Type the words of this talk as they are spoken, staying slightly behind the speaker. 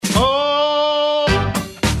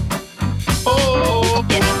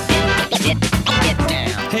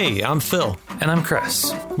Hey, I'm Phil. And I'm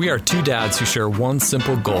Chris. We are two dads who share one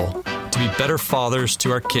simple goal: to be better fathers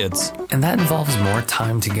to our kids. And that involves more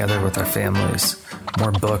time together with our families.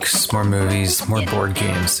 More books, more movies, more board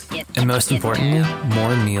games. And most importantly,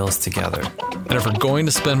 more meals together. And if we're going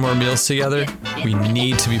to spend more meals together, we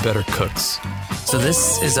need to be better cooks. So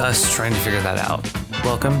this is us trying to figure that out.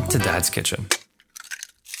 Welcome to Dad's Kitchen.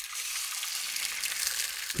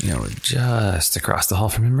 You know, we're just across the hall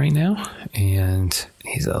from him right now, and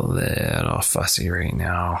he's a little fussy right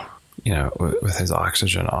now, you know, with his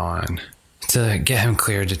oxygen on. To get him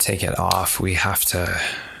cleared to take it off, we have to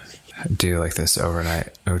do like this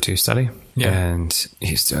overnight O2 study. Yeah. And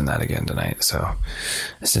he's doing that again tonight. So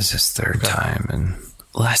this is his third time. And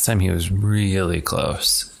last time he was really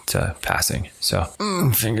close to passing. So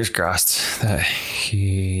fingers crossed that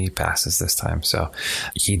he passes this time. So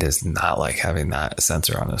he does not like having that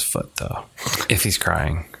sensor on his foot, though. If he's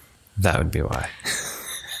crying, that would be why.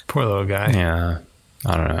 Poor little guy. Yeah.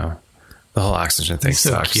 I don't know. The whole oxygen thing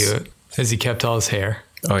sucks. So cute. Has he kept all his hair?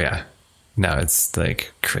 Oh, yeah. No, it's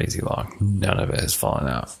like crazy long. None of it has fallen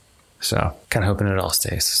out. So kind of hoping it all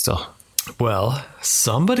stays still. Well,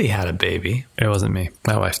 somebody had a baby. It wasn't me.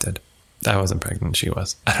 My wife did. I wasn't pregnant. She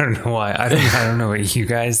was. I don't know why. I don't know how you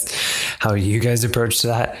guys approached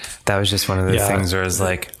that. That was just one of the things where it's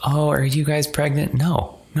like, oh, are you guys pregnant?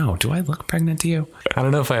 No. Do I look pregnant to you? I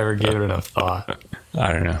don't know if I ever gave it enough thought.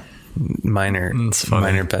 I don't know.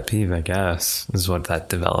 Minor pet peeve, I guess, is what that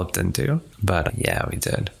developed into. But yeah, we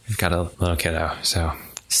did. We've got a little kiddo, so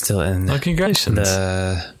still in congratulations.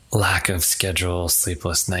 The lack of schedule,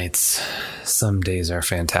 sleepless nights. Some days are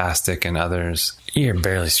fantastic and others you're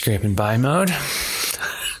barely scraping by mode.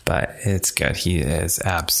 But it's good. He is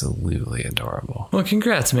absolutely adorable. Well,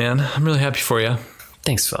 congrats, man. I'm really happy for you.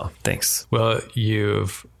 Thanks, Phil. Thanks. Well,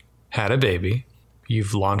 you've had a baby.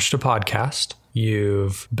 You've launched a podcast.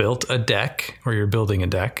 You've built a deck, or you're building a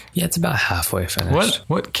deck. Yeah, it's about halfway finished.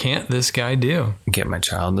 What can't this guy do? Get my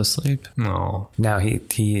child to sleep. No. Now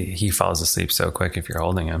he falls asleep so quick if you're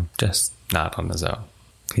holding him, just not on his own.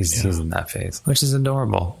 He's in that phase, which is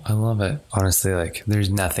adorable. I love it. Honestly, like there's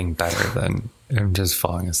nothing better than him just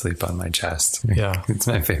falling asleep on my chest. Yeah. It's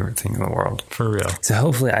my favorite thing in the world. For real. So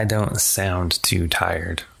hopefully I don't sound too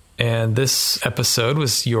tired. And this episode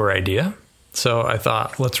was your idea. So I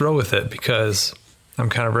thought, let's roll with it because I'm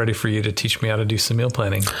kind of ready for you to teach me how to do some meal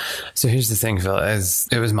planning. So here's the thing, Phil,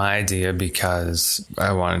 it was my idea because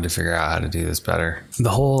I wanted to figure out how to do this better. The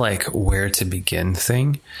whole like where to begin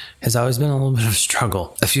thing has always been a little bit of a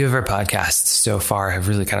struggle. A few of our podcasts so far have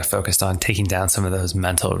really kind of focused on taking down some of those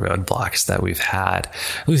mental roadblocks that we've had,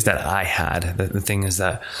 at least that I had. The things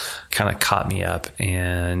that kind of caught me up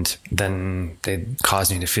and then they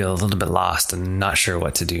caused me to feel a little bit lost and not sure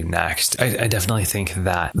what to do next. I definitely think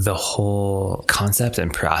that the whole concept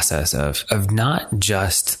and process of not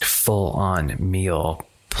just full on meal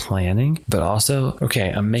planning, but also, okay,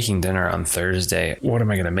 I'm making dinner on Thursday. What am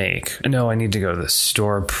I going to make? No, I need to go to the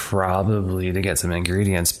store probably to get some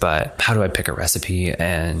ingredients, but how do I pick a recipe?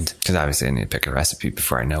 And because obviously I need to pick a recipe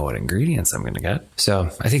before I know what ingredients I'm going to get. So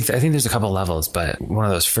I think there's a couple levels, but one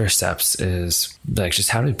of those first steps is like just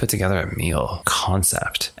how do we put together a meal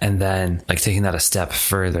concept? And then like taking that a step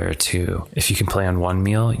further to if you can plan one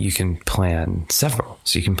meal, you can plan several.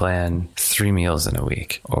 So you can plan 3 meals in a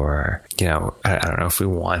week, or, you know, I don't know if we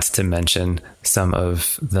want to mention some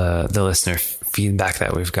of the listener feedback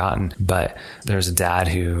that we've gotten, but there's a dad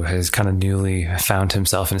who has kind of newly found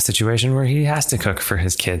himself in a situation where he has to cook for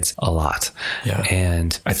his kids a lot. Yeah.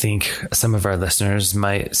 And I think some of our listeners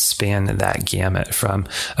might span that gamut from,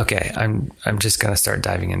 okay, I'm just going to start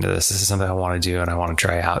diving into this. This is something I want to do and I want to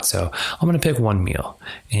try out. So I'm going to pick one meal,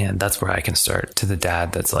 and that's where I can start, to the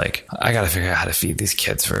dad that's like, I got to figure out how to feed these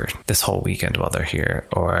kids for this whole weekend while they're here,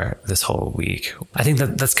 or this whole week. I think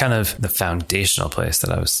that's kind of the foundational place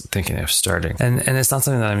that I was thinking of starting. And it's not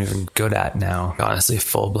something that I'm even good at now. Honestly,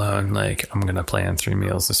 full blown, like I'm going to plan 3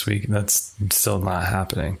 meals this week. That's still not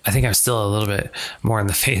happening. I think I'm still a little bit more in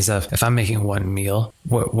the phase of, if I'm making one meal,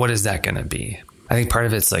 what is that going to be? I think part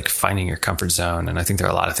of it's like finding your comfort zone. And I think there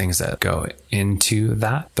are a lot of things that go into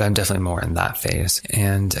that, but I'm definitely more in that phase.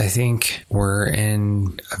 And I think we're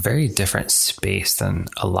in a very different space than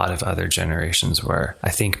a lot of other generations were.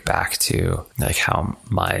 I think back to like how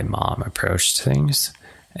my mom approached things.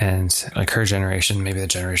 And like her generation, maybe the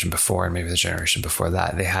generation before, and maybe the generation before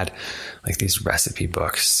that, they had like these recipe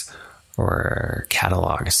books or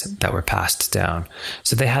catalogs that were passed down.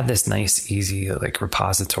 So they had this nice, easy like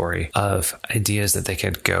repository of ideas that they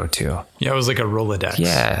could go to. Yeah, it was like a Rolodex.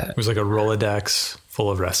 Yeah. It was like a Rolodex full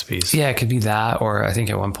of recipes. Yeah, it could be that. Or I think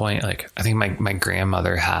at one point, like, I think my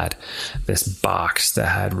grandmother had this box that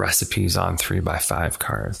had recipes on 3x5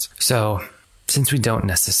 cards. So since we don't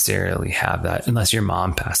necessarily have that, unless your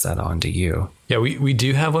mom passed that on to you. Yeah, we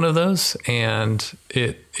do have one of those, and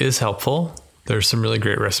it is helpful. There's some really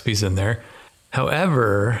great recipes in there.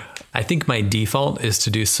 However, I think my default is to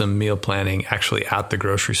do some meal planning actually at the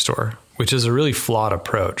grocery store, which is a really flawed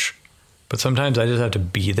approach. But sometimes I just have to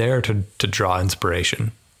be there to draw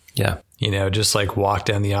inspiration. Yeah. You know, just like walk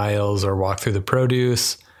down the aisles or walk through the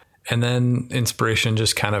produce, and then inspiration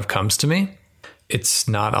just kind of comes to me. It's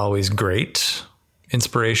not always great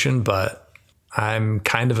inspiration, but I'm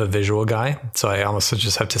kind of a visual guy, so I almost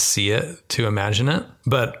just have to see it to imagine it.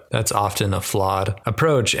 But that's often a flawed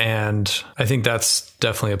approach, and I think that's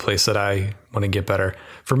definitely a place that I want to get better.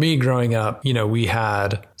 For me, growing up, you know, we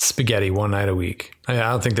had spaghetti one night a week. I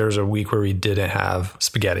don't think there was a week where we didn't have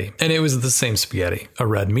spaghetti. And it was the same spaghetti. A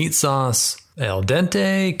red meat sauce, al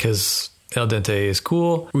dente, because al dente is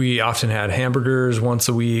cool. We often had hamburgers once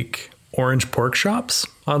a week. Orange pork chops,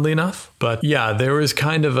 oddly enough. But yeah, there was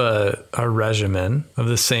kind of a regimen of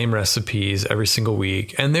the same recipes every single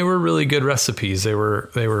week. And they were really good recipes. They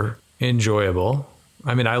were enjoyable.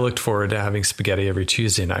 I mean, I looked forward to having spaghetti every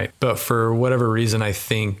Tuesday night, but for whatever reason, I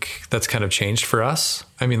think that's kind of changed for us.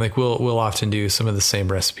 I mean, like we'll often do some of the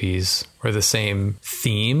same recipes or the same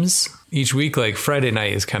themes each week. Like Friday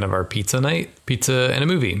night is kind of our pizza night, pizza and a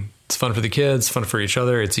movie. It's fun for the kids, fun for each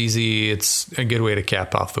other. It's easy. It's a good way to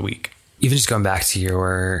cap off the week. Even just going back to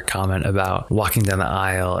your comment about walking down the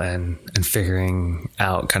aisle and figuring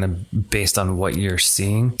out kind of based on what you're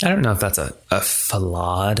seeing. I don't know if that's a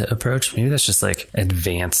flawed approach. Maybe that's just like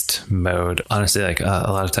advanced mode. Honestly, like a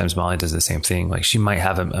lot of times Molly does the same thing. Like she might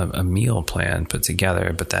have a meal plan put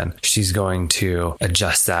together, but then she's going to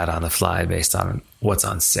adjust that on the fly based on what's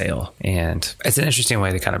on sale. And it's an interesting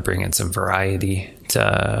way to kind of bring in some variety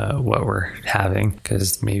to what we're having,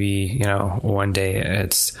 because maybe, you know, one day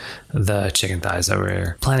it's the chicken thighs that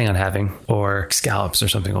we're planning on having, or scallops or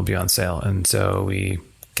something will be on sale. And so we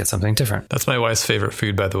get something different. That's my wife's favorite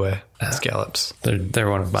food, by the way. Scallops. They're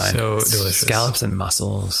one of mine. So delicious. Scallops and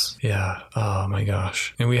mussels. Yeah. Oh my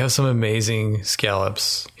gosh. And we have some amazing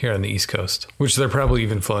scallops here on the East Coast, which they're probably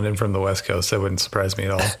even flown in from the West Coast. That wouldn't surprise me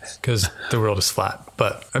at all, because the world is flat.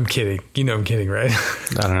 But I'm kidding. You know I'm kidding, right?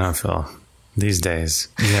 I don't know, Phil. These days,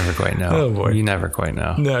 you never quite know. Oh boy. You never quite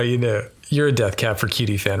know. No, you know. You're a Death Cab for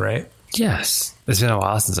Cutie fan, right? Yes. It's been a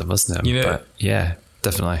while since I've listened to him. You know, but yeah,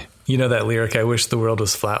 definitely. You know that lyric, I wish the world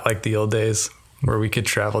was flat like the old days, where we could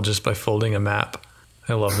travel just by folding a map.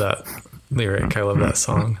 I love that lyric. I love that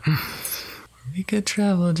song. We could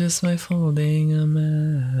travel just by folding a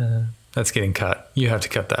map. That's getting cut. You have to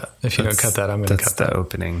cut that. If you don't cut that, I'm going to cut that. That's the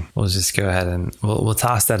opening. We'll just go ahead and we'll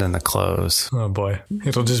toss that in the close. Oh boy.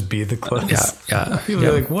 It'll just be the close. Yeah. People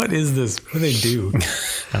are like, what is this? What do they do?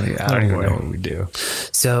 I don't even know what we do.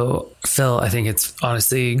 So Phil, I think it's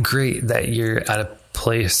honestly great that you're at a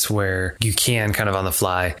place where you can kind of on the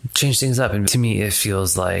fly change things up. And to me, it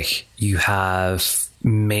feels like you have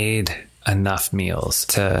made enough meals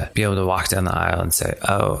to be able to walk down the aisle and say,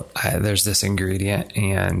 oh, there's this ingredient,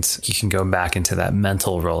 and you can go back into that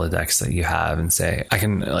mental Rolodex that you have and say, I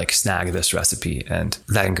can like snag this recipe and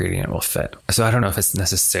that ingredient will fit. So I don't know if it's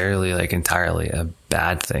necessarily like entirely a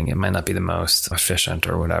bad thing. It might not be the most efficient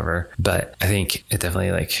or whatever, but I think it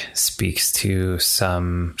definitely like speaks to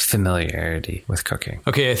some familiarity with cooking.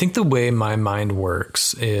 Okay. I think the way my mind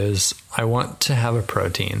works is I want to have a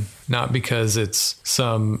protein, not because it's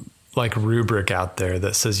some like rubric out there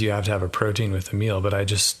that says you have to have a protein with a meal, but I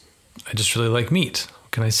just really like meat.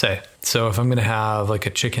 What can I say? So if I'm going to have like a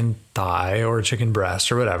chicken thigh or a chicken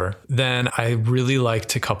breast or whatever, then I really like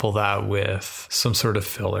to couple that with some sort of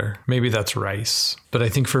filler. Maybe that's rice. But I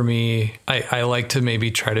think for me, I like to maybe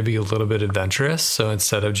try to be a little bit adventurous. So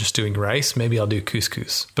instead of just doing rice, maybe I'll do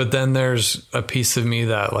couscous. But then there's a piece of me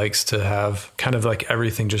that likes to have kind of like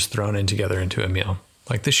everything just thrown in together into a meal.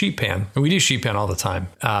 Like the sheet pan. And we do sheet pan all the time.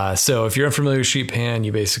 So if you're unfamiliar with sheet pan,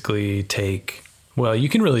 you basically take, well, you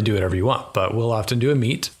can really do whatever you want, but we'll often do a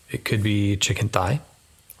meat. It could be chicken thigh,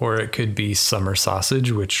 or it could be summer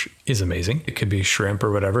sausage, which is amazing. It could be shrimp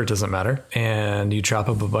or whatever. It doesn't matter. And you chop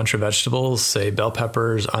up a bunch of vegetables, say bell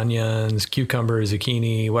peppers, onions, cucumber,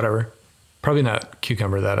 zucchini, whatever. Probably not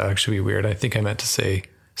cucumber. That'd actually be weird. I think I meant to say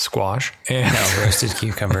squash. And no, roasted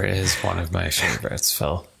cucumber is one of my favorites,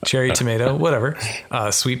 Phil. Cherry tomato, whatever.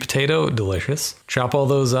 Sweet potato, delicious. Chop all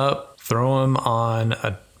those up, throw them on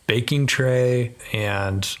a baking tray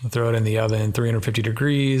and throw it in the oven, 350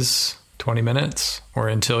 degrees, 20 minutes, or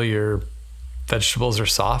until you're vegetables are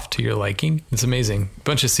soft to your liking. It's amazing.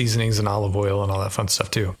 Bunch of seasonings and olive oil and all that fun stuff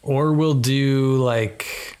too. Or we'll do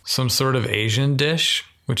like some sort of Asian dish,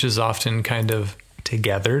 which is often kind of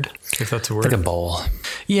togethered, if that's a word. Like a bowl.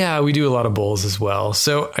 Yeah, we do a lot of bowls as well.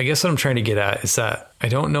 So I guess what I'm trying to get at is that I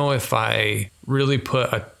don't know if I really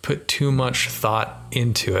put too much thought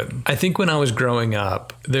into it. I think when I was growing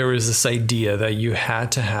up, there was this idea that you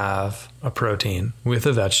had to have a protein with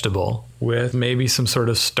a vegetable, with maybe some sort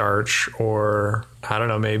of starch, or I don't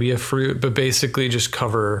know, maybe a fruit, but basically just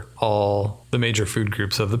cover all the major food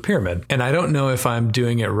groups of the pyramid. And I don't know if I'm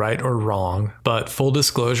doing it right or wrong, but full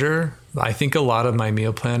disclosure, I think a lot of my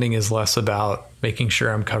meal planning is less about making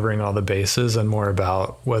sure I'm covering all the bases and more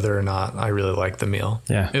about whether or not I really like the meal.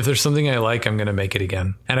 Yeah. If there's something I like, I'm going to make it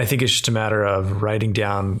again. And I think it's just a matter of writing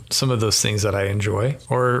down some of those things that I enjoy,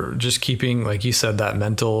 or just keeping, like you said, that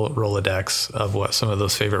mental Rolodex of what some of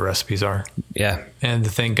those favorite recipes are. Yeah. And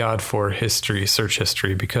thank God for history, search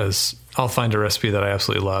history, because I'll find a recipe that I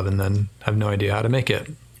absolutely love and then have no idea how to make it.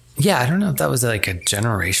 Yeah, I don't know if that was like a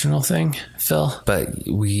generational thing, Phil, but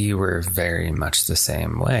we were very much the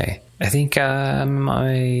same way. I think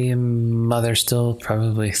my mother still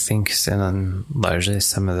probably thinks in largely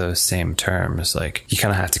some of those same terms. Like, you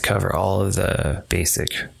kind of have to cover all of the basic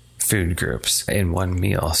food groups in one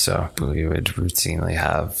meal. So we would routinely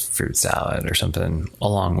have fruit salad or something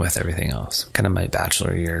along with everything else. Kind of my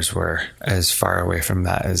bachelor years were as far away from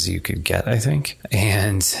that as you could get, I think.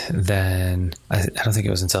 And then I don't think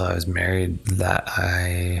it was until I was married that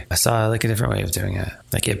I saw like a different way of doing it.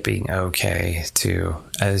 Like it being okay to,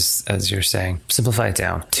 as you're saying, simplify it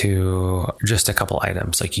down to just a couple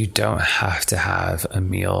items. Like, you don't have to have a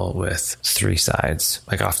meal with 3 sides.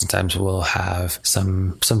 Like, oftentimes we'll have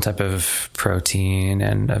some type of protein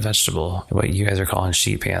and a vegetable. What you guys are calling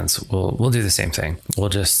sheet pans. We'll do the same thing. We'll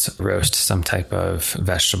just roast some type of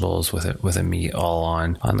vegetables with a meat all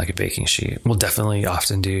on like a baking sheet. We'll definitely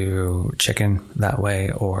often do chicken that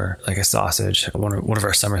way, or like a sausage. One of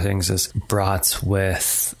our summer things is brats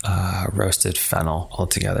with roasted fennel all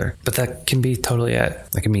together. But that can be totally it,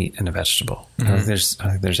 like a meat and a vegetable. Mm-hmm. I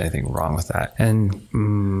don't think there's anything wrong with that. And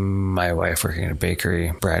my wife working in a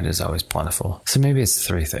bakery, bread is always plentiful. So maybe it's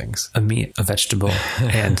 3 things: a meat, a vegetable,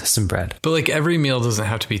 and some bread. But like, every meal doesn't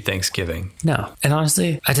have to be Thanksgiving. No. And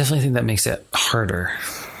honestly, I definitely think that makes it harder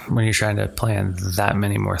when you're trying to plan that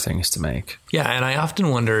many more things to make. Yeah. And I often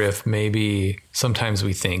wonder if maybe sometimes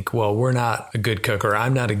we think, well, we're not a good cook, or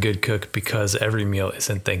I'm not a good cook because every meal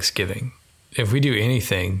isn't Thanksgiving. If we do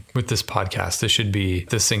anything with this podcast, this should be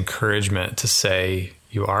this encouragement to say,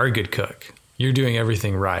 you are a good cook. You're doing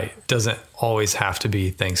everything right. It doesn't always have to be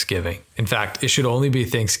Thanksgiving. In fact, it should only be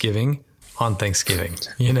Thanksgiving on Thanksgiving,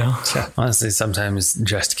 you know? Yeah. Honestly, sometimes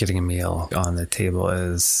just getting a meal on the table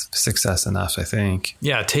is success enough, I think.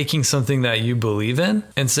 Yeah, taking something that you believe in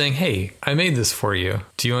and saying, hey, I made this for you.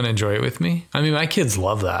 Do you want to enjoy it with me? I mean, my kids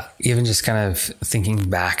love that. Even just kind of thinking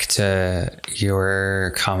back to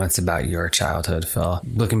your comments about your childhood, Phil,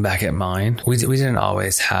 looking back at mine, we didn't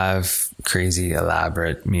always have crazy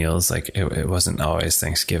elaborate meals. Like it wasn't always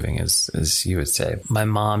Thanksgiving, as you would say. My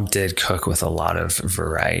mom did cook with a lot of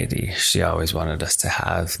variety. She always wanted us to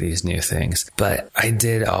have these new things, but I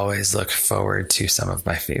did always look forward to some of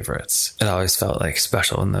my favorites. It always felt like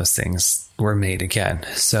special when those things were made again.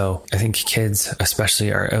 So I think kids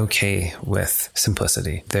especially are okay with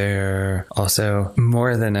simplicity. They're also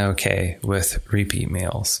more than okay with repeat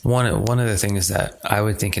meals. One of the things that I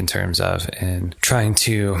would think in terms of in trying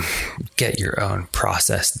to get your own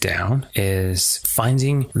process down is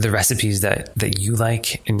finding the recipes that you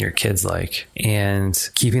like and your kids like, and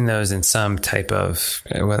keeping those in some type of,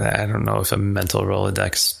 I don't know if a mental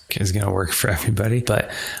Rolodex is going to work for everybody,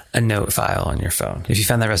 but a note file on your phone. If you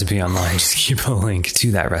found that recipe online, just keep a link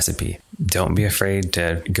to that recipe. Don't be afraid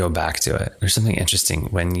to go back to it. There's something interesting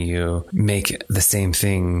when you make the same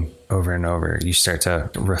thing over and over. You start to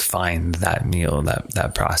refine that meal,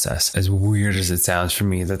 that process. As weird as it sounds for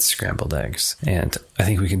me, that's scrambled eggs. And I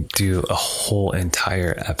think we can do a whole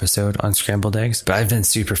entire episode on scrambled eggs. But I've been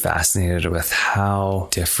super fascinated with how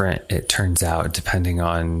different it turns out depending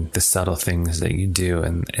on the subtle things that you do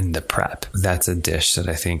in the prep. That's a dish that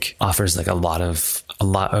I think offers like a lot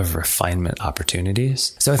of refinement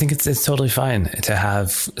opportunities. So I think it's totally fine to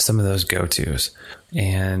have some of those go-tos.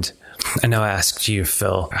 And I know I asked you,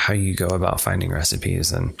 Phil, how you go about finding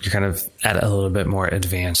recipes, and you're kind of at a little bit more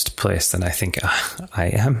advanced place than I think I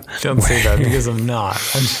am. Don't say that because I'm not.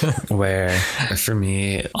 Where for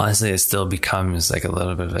me, honestly, it still becomes like a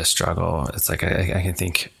little bit of a struggle. It's like I can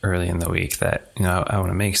think early in the week that, I want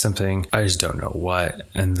to make something. I just don't know what.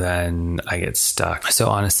 And then I get stuck. So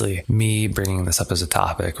honestly, me bringing this up as a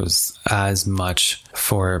topic was as much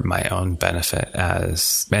for my own benefit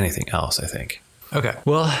as anything else, I think. Okay.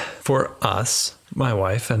 Well, for us, my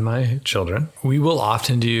wife and my children, we will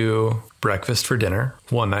often do breakfast for dinner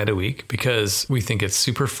one night a week because we think it's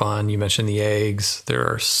super fun. You mentioned the eggs. There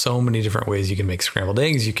are so many different ways you can make scrambled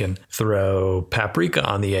eggs. You can throw paprika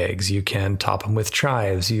on the eggs. You can top them with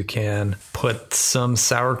chives. You can put some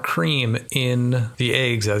sour cream in the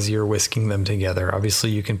eggs as you're whisking them together.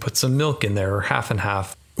 Obviously, you can put some milk in there or half and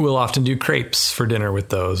half. We'll often do crepes for dinner with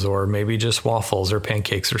those, or maybe just waffles or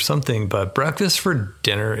pancakes or something. But breakfast for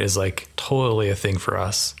dinner is like totally a thing for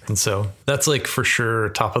us. And so that's like for sure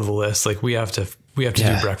top of the list. Like we have to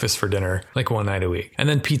do breakfast for dinner like one night a week, and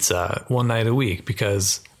then pizza one night a week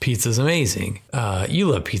because pizza's amazing. You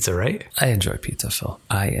love pizza, right? I enjoy pizza, Phil.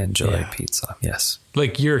 I enjoy pizza. Yes.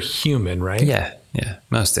 Like you're human, right? Yeah.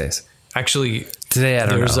 Most days. Actually, today I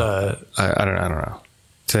don't know. I don't know.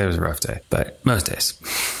 Today was a rough day, but most days.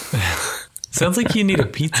 Sounds like you need a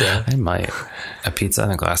pizza. I might. A pizza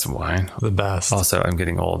and a glass of wine. The best. Also, I'm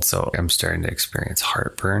getting old, so I'm starting to experience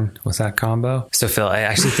heartburn with that combo. So, Phil, I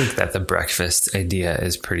actually think that the breakfast idea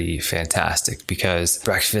is pretty fantastic because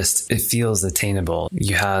breakfast, it feels attainable.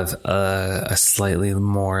 You have a slightly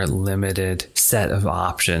more limited set of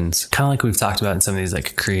options, kind of like we've talked about in some of these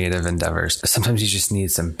like creative endeavors. Sometimes you just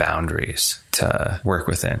need some boundaries to work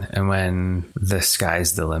within. And when the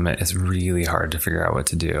sky's the limit, it's really hard to figure out what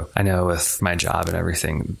to do. I know with my job and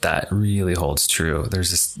everything, that really holds true.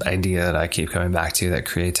 There's this idea that I keep coming back to that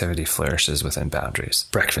creativity flourishes within boundaries.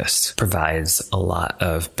 Breakfast provides a lot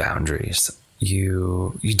of boundaries.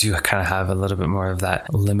 You do kind of have a little bit more of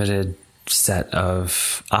that limited set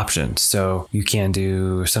of options. So you can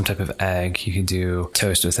do some type of egg. You could do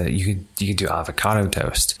toast with it. You could do avocado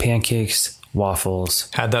toast, pancakes, waffles.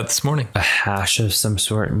 Had that this morning. A hash of some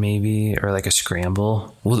sort, maybe, or like a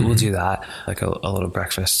scramble. We'll do that, like a little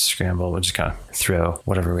breakfast scramble. We'll just kind of throw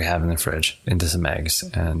whatever we have in the fridge into some eggs,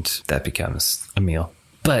 and that becomes a meal.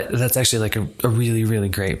 But that's actually like a really, really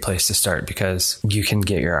great place to start because you can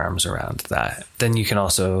get your arms around that. Then you can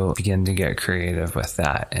also begin to get creative with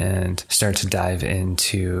that and start to dive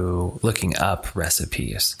into looking up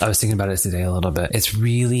recipes. I was thinking about it today a little bit. It's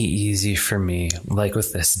really easy for me, like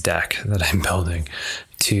with this deck that I'm building,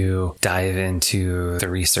 to dive into the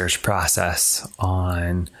research process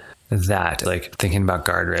on that, like thinking about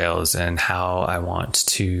guardrails and how I want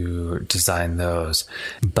to design those.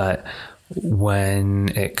 But when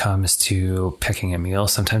it comes to picking a meal,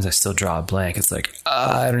 sometimes I still draw a blank. It's like,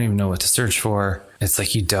 I don't even know what to search for. It's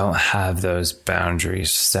like you don't have those boundaries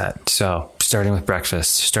set. So starting with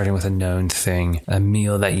breakfast, starting with a known thing, a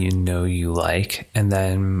meal that you know you like, and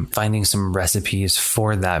then finding some recipes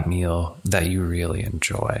for that meal that you really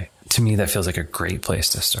enjoy. To me, that feels like a great place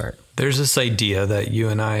to start. There's this idea that you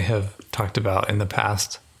and I have talked about in the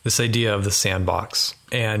past, this idea of the sandbox.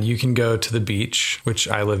 And you can go to the beach, which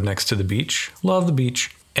I live next to the beach. Love the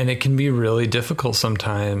beach. And it can be really difficult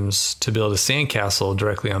sometimes to build a sandcastle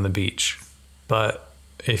directly on the beach. But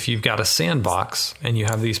if you've got a sandbox and you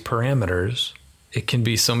have these parameters, it can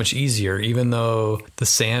be so much easier, even though the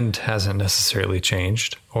sand hasn't necessarily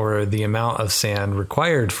changed or the amount of sand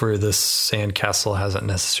required for this sandcastle hasn't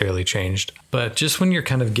necessarily changed. But just when you're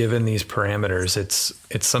kind of given these parameters,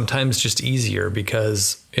 it's sometimes just easier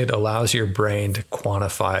because it allows your brain to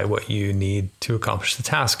quantify what you need to accomplish the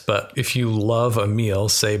task. But if you love a meal,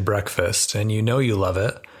 say breakfast, and you know you love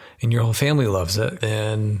it and your whole family loves it,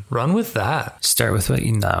 then run with that. Start with what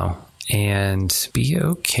you know. And be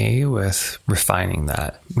okay with refining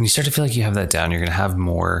that. When you start to feel like you have that down, you're going to have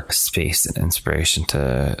more space and inspiration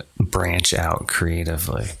to branch out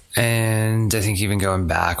creatively. And I think even going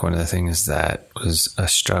back, one of the things that was a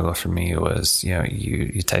struggle for me was,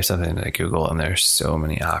 you type something into Google and there's so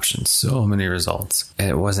many options, so many results. And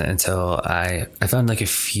it wasn't until I found like a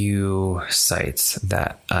few sites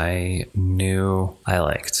that I knew I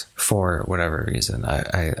liked for whatever reason.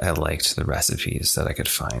 I liked the recipes that I could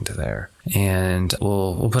find there. And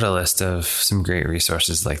we'll put a list of some great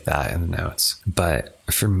resources like that in the notes. But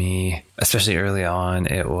for me, especially early on,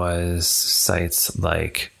 it was sites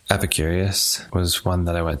like Epicurious was one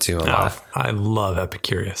that I went to a lot. I love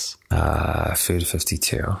Epicurious. Food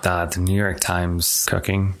 52, the New York Times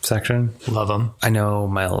cooking section. Love them. I know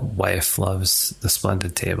my wife loves the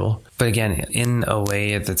Splendid Table, but again, in a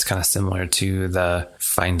way that's kind of similar to the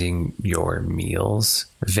finding your meals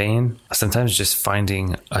vein. Sometimes just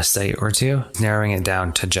finding a site or two, narrowing it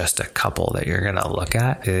down to just a couple that you're going to look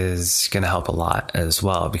at is going to help a lot as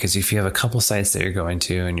well. Because if you have a couple sites that you're going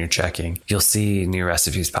to and you're checking, you'll see new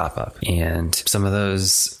recipes pop up. And some of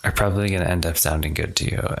those are probably going to end up sounding good to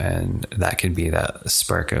you. And that could be that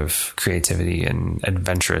spark of creativity and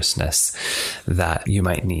adventurousness that you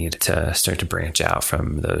might need to start to branch out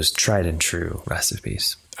from those tried and true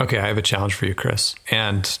recipes. Okay, I have a challenge for you, Chris,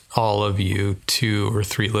 and all of you 2 or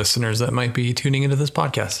 3 listeners that might be tuning into this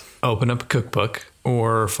podcast. Open up a cookbook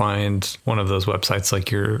or find one of those websites like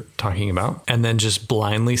you're talking about, and then just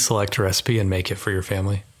blindly select a recipe and make it for your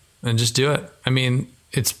family. And just do it. I mean,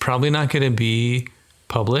 it's probably not going to be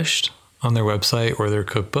published on their website or their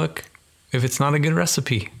cookbook if it's not a good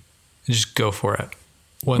recipe. Just go for it.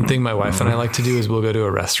 One thing my wife and I like to do is we'll go to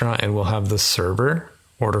a restaurant and we'll have the server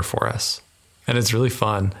order for us. And it's really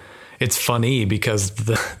fun. It's funny because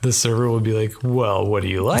the server will be like, well, what do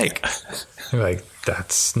you like? You're like,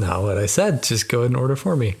 that's not what I said. Just go ahead and order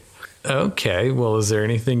for me. Okay, well, is there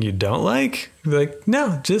anything you don't like? You're like,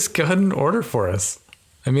 no, just go ahead and order for us.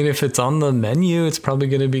 I mean, if it's on the menu, it's probably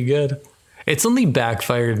going to be good. It's only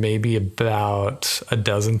backfired maybe about a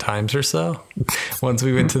dozen times or so. Once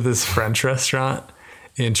we went to this French restaurant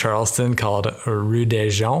in Charleston called Rue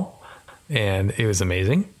des Jeans, and it was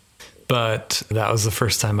amazing. But that was the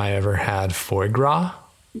first time I ever had foie gras.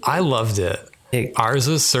 I loved it. Ours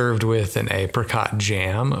was served with an apricot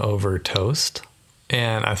jam over toast,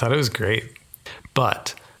 and I thought it was great.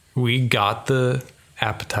 But we got the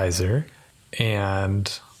appetizer,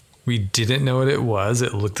 and we didn't know what it was.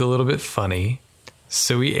 It looked a little bit funny.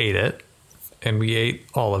 So we ate it, and we ate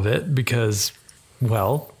all of it because,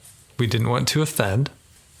 well, we didn't want to offend.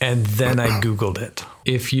 And then I Googled it.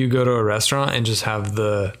 If you go to a restaurant and just have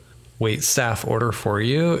the wait staff order for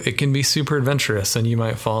you, it can be super adventurous and you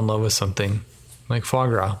might fall in love with something like foie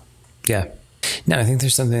gras. Yeah. No, I think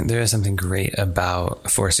there is something great about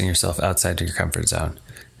forcing yourself outside of your comfort zone.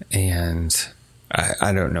 And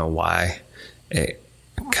I don't know why. It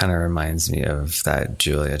kind of reminds me of that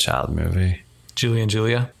Julia Child movie. Julie and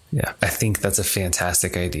Julia? Yeah. I think that's a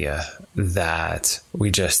fantastic idea that we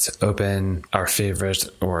just open our favorite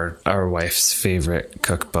or our wife's favorite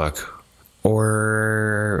cookbook,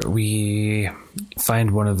 or we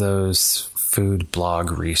find one of those food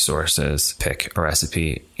blog resources, pick a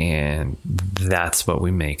recipe, and that's what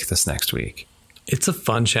we make this next week. It's a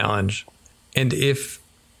fun challenge. And if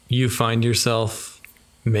you find yourself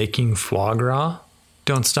making foie gras,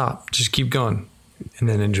 don't stop. Just keep going and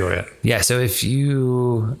then enjoy it. Yeah. So if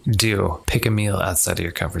you do pick a meal outside of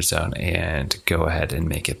your comfort zone and go ahead and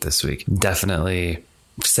make it this week, definitely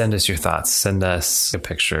send us your thoughts. Send us a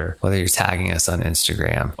picture, whether you're tagging us on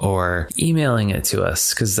Instagram or emailing it to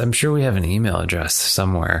us, because I'm sure we have an email address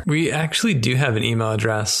somewhere. We actually do have an email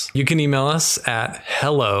address. You can email us at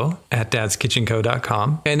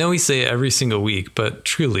hello@dadskitchenco.com. I know we say it every single week, but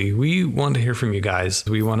truly, we want to hear from you guys.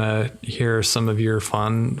 We want to hear some of your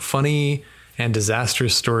funny, and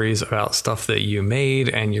disastrous stories about stuff that you made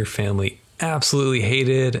and your family absolutely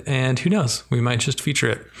hated. And who knows, we might just feature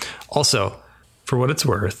it. Also, for what it's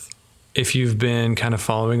worth, if you've been kind of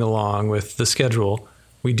following along with the schedule,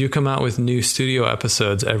 we do come out with new studio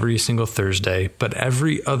episodes every single Thursday, but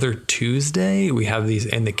every other Tuesday, we have these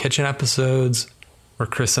In the Kitchen episodes where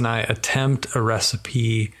Chris and I attempt a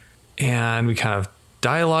recipe and we kind of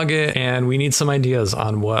dialogue it, and we need some ideas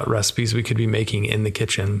on what recipes we could be making in the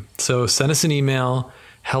kitchen. So send us an email,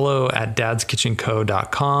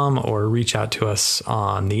 hello@dadskitchenco.com, or reach out to us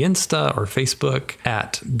on the Insta or Facebook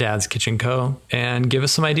at Dad's Kitchen Co. and give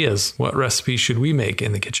us some ideas. What recipes should we make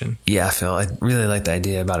in the kitchen? Yeah, Phil, I really like the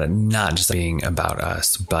idea about it not just being about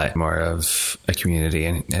us, but more of a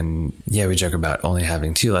community. And yeah, we joke about only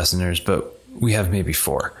having 2 listeners, but we have maybe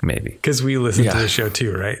 4, maybe. Because we listen to the show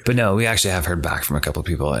too, right? But no, we actually have heard back from a couple of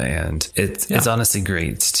people, and it's honestly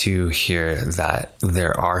great to hear that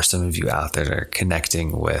there are some of you out there that are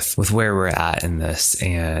connecting with where we're at in this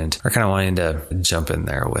and are kind of wanting to jump in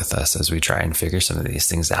there with us as we try and figure some of these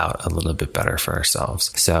things out a little bit better for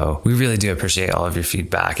ourselves. So we really do appreciate all of your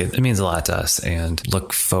feedback. It means a lot to us, and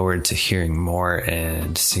look forward to hearing more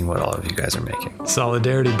and seeing what all of you guys are making.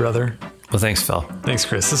 Solidarity, brother. Well, thanks, Phil. Thanks,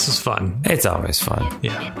 Chris. This was fun. It's always fun.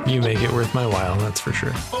 Yeah, you make it worth my while, that's for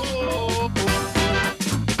sure.